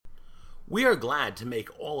We are glad to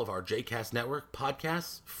make all of our JCast Network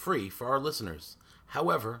podcasts free for our listeners.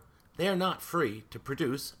 However, they are not free to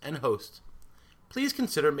produce and host. Please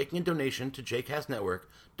consider making a donation to JCast Network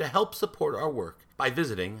to help support our work by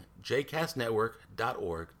visiting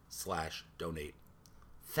jcastnetwork.org/donate.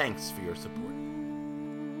 Thanks for your support.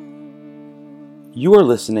 You are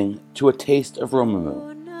listening to A Taste of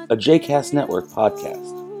Romemu, a JCast Network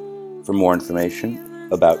podcast. For more information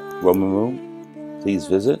about Romemu, please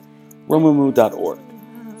visit romemu.org.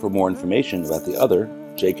 For more information about the other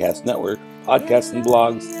JCast Network podcasts and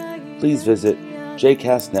blogs, please visit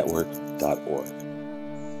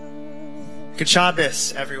jcastnetwork.org. Good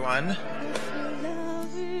Shabbos, everyone.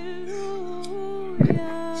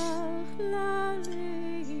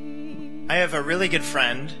 I have a really good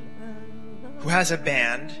friend who has a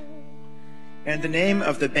band, and the name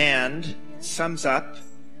of the band sums up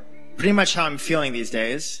pretty much how I'm feeling these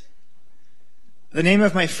days. The name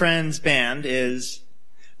of my friend's band is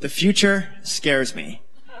The Future Scares Me.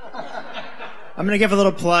 I'm going to give a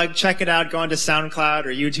little plug. Check it out. Go onto SoundCloud or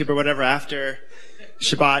YouTube or whatever after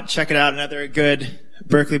Shabbat. Check it out. Another good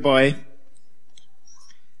Berkeley boy.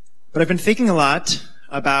 But I've been thinking a lot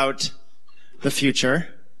about the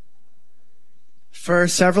future for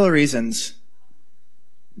several reasons.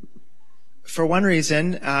 For one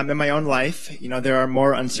reason, in my own life, there are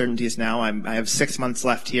more uncertainties now. I have 6 months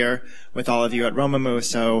left here with all of you at Romemu,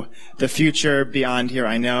 so the future beyond here,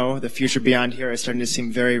 I know. The future beyond here is starting to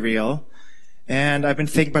seem very real. And I've been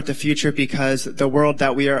thinking about the future because the world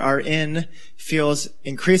that we are in feels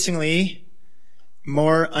increasingly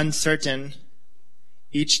more uncertain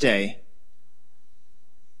each day.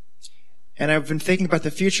 And I've been thinking about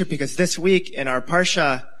the future because this week in our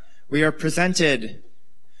Parsha, we are presented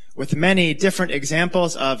with many different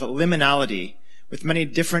examples of liminality, with many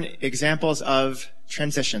different examples of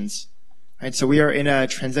transitions. Right? So we are in a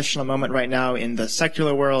transitional moment right now in the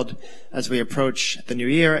secular world as we approach the new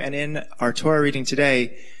year, and in our Torah reading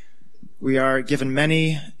today, we are given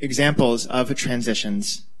many examples of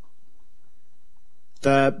transitions.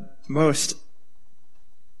 The most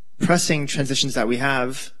pressing transitions that we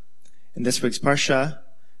have in this week's Parsha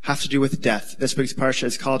have to do with death. This week's Parsha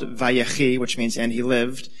is called Vayechi, which means and he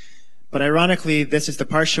lived. But ironically, this is the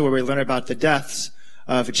Parsha where we learn about the deaths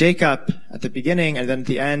of Jacob at the beginning and then at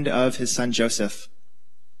the end of his son Joseph.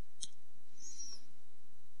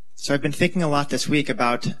 So I've been thinking a lot this week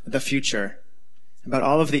about the future, about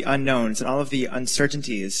all of the unknowns and all of the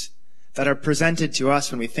uncertainties that are presented to us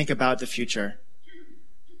when we think about the future.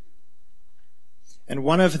 And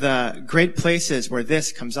one of the great places where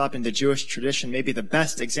this comes up in the Jewish tradition, maybe the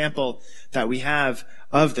best example that we have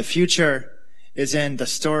of the future, is in the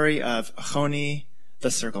story of Choni, the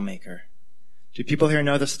circle maker. Do people here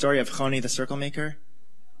know the story of Choni, the circle maker?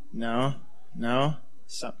 No?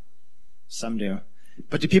 Some do.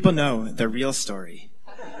 But do people know the real story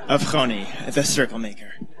of Choni, the circle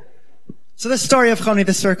maker? So the story of Choni,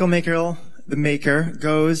 the circle maker,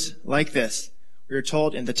 goes like this. We are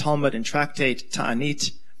told in the Talmud in Tractate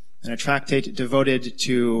Ta'anit, in a tractate devoted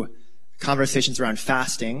to conversations around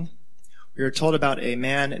fasting, we are told about a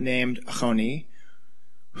man named Choni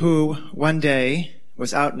who one day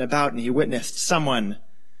was out and about and he witnessed someone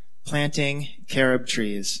planting carob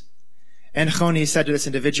trees. And Choni said to this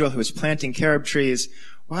individual who was planting carob trees,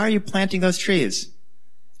 "Why are you planting those trees?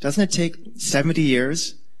 Doesn't it take 70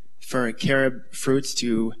 years for carob fruits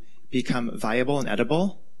to become viable and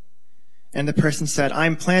edible?" And the person said,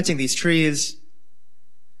 "I'm planting these trees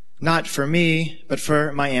not for me, but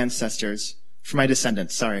for my ancestors, for my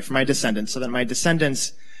descendants, so that my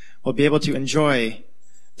descendants will be able to enjoy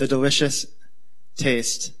the delicious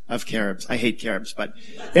taste of carobs." I hate carobs, but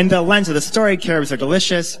in the lens of the story, carobs are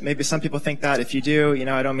delicious. Maybe some people think that. If you do,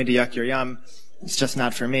 I don't mean to yuck your yum. It's just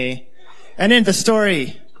not for me. And in the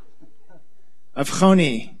story of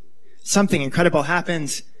Choni, something incredible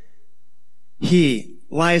happens. He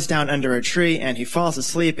lies down under a tree and he falls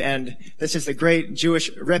asleep, and this is the great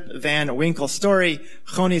Jewish Rip Van Winkle story.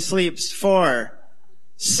 Choni sleeps for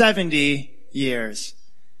 70 years.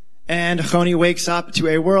 And Choni wakes up to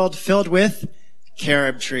a world filled with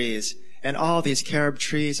carob trees. And all these carob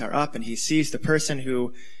trees are up, and he sees the person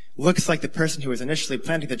who looks like the person who was initially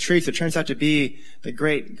planting the trees. It turns out to be the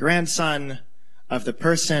great grandson of the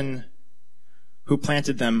person who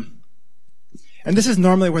planted them. And this is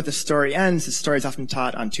normally where the story ends. The story is often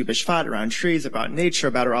taught on Tu B'Shvat, around trees, about nature,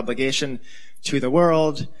 about our obligation to the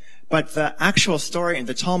world. But the actual story in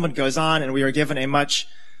the Talmud goes on, and we are given a much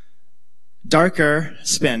darker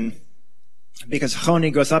spin, because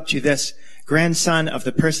Choni goes up to this grandson of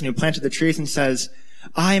the person who planted the trees and says,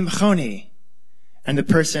 "I'm Choni." And the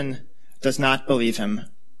person does not believe him.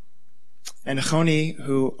 And Choni,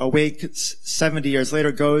 who awakes 70 years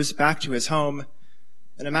later, goes back to his home.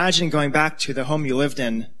 And imagine going back to the home you lived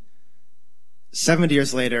in 70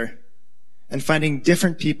 years later and finding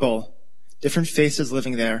different people, different faces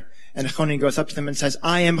living there. And Choni goes up to them and says,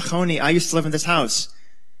 I am Choni. I used to live in this house.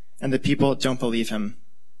 And the people don't believe him.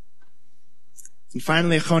 And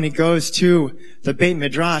finally, Choni goes to the Beit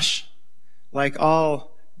Midrash. Like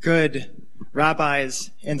all good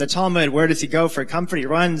rabbis in the Talmud, where does he go for comfort? He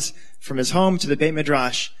runs from his home to the Beit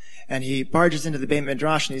Midrash. And he barges into the Beit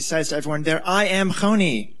Midrash and he says to everyone there, I am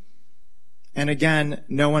Choni. And again,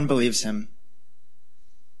 no one believes him.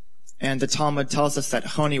 And the Talmud tells us that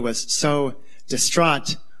Choni was so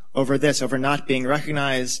distraught over this, over not being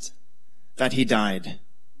recognized, that he died.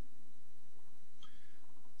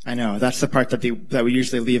 I know, that's the part that we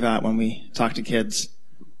usually leave out when we talk to kids.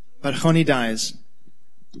 But Choni dies.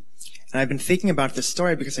 And I've been thinking about this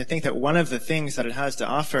story because I think that one of the things that it has to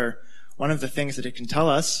offer, one of the things that it can tell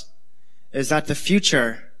us, is that the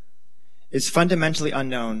future is fundamentally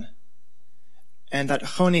unknown. And that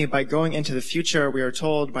Choni, by going into the future, we are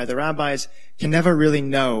told by the rabbis, can never really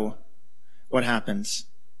know what happens.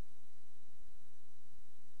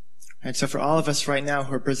 And so for all of us right now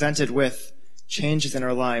who are presented with changes in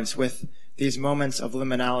our lives, with these moments of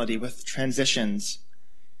liminality, with transitions,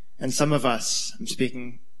 and some of us, I'm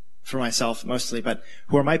speaking for myself mostly, but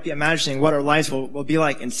who might be imagining what our lives will be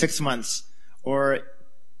like in 6 months, or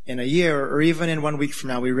in a year, or even in 1 week from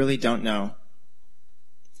now, we really don't know.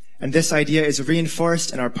 And this idea is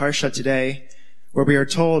reinforced in our Parsha today, where we are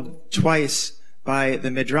told twice by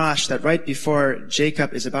the Midrash that right before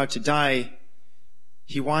Jacob is about to die,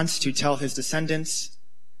 he wants to tell his descendants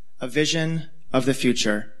a vision of the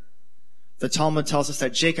future. The Talmud tells us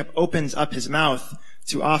that Jacob opens up his mouth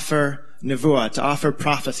to offer nevuah, to offer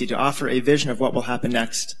prophecy, to offer a vision of what will happen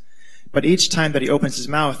next. But each time that he opens his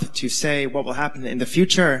mouth to say what will happen in the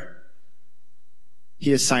future,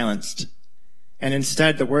 he is silenced. And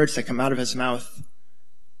instead, the words that come out of his mouth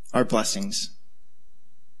are blessings.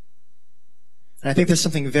 And I think there's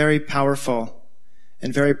something very powerful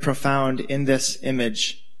and very profound in this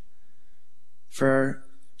image. For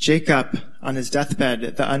Jacob, on his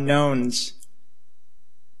deathbed, the unknowns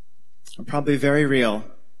are probably very real.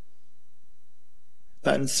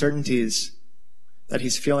 The uncertainties that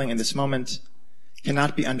he's feeling in this moment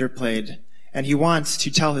cannot be underplayed. And he wants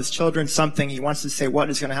to tell his children something. He wants to say what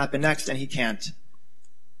is going to happen next, and he can't.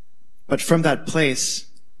 But from that place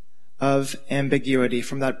of ambiguity,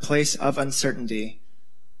 from that place of uncertainty,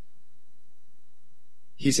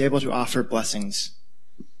 he's able to offer blessings.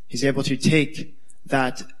 He's able to take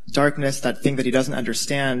that darkness, that thing that he doesn't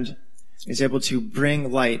understand, he's able to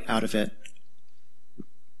bring light out of it.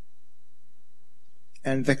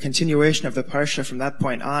 And the continuation of the Parsha from that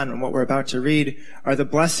point on, and what we're about to read, are the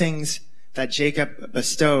blessings that Jacob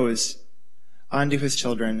bestows onto his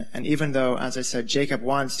children. And even though, as I said, Jacob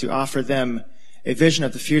wants to offer them a vision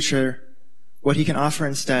of the future, what he can offer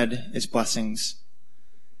instead is blessings.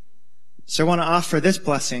 So I want to offer this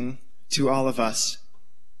blessing to all of us.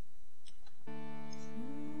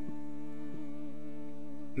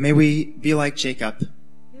 May we be like Jacob.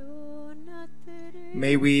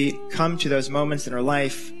 May we come to those moments in our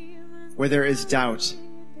life where there is doubt,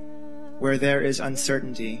 where there is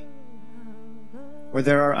uncertainty, where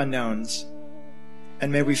there are unknowns.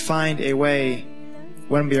 And may we find a way,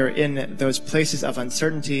 when we are in those places of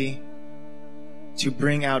uncertainty, to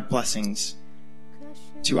bring out blessings,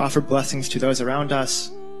 to offer blessings to those around us,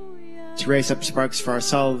 to raise up sparks for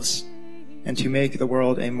ourselves, and to make the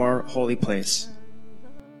world a more holy place.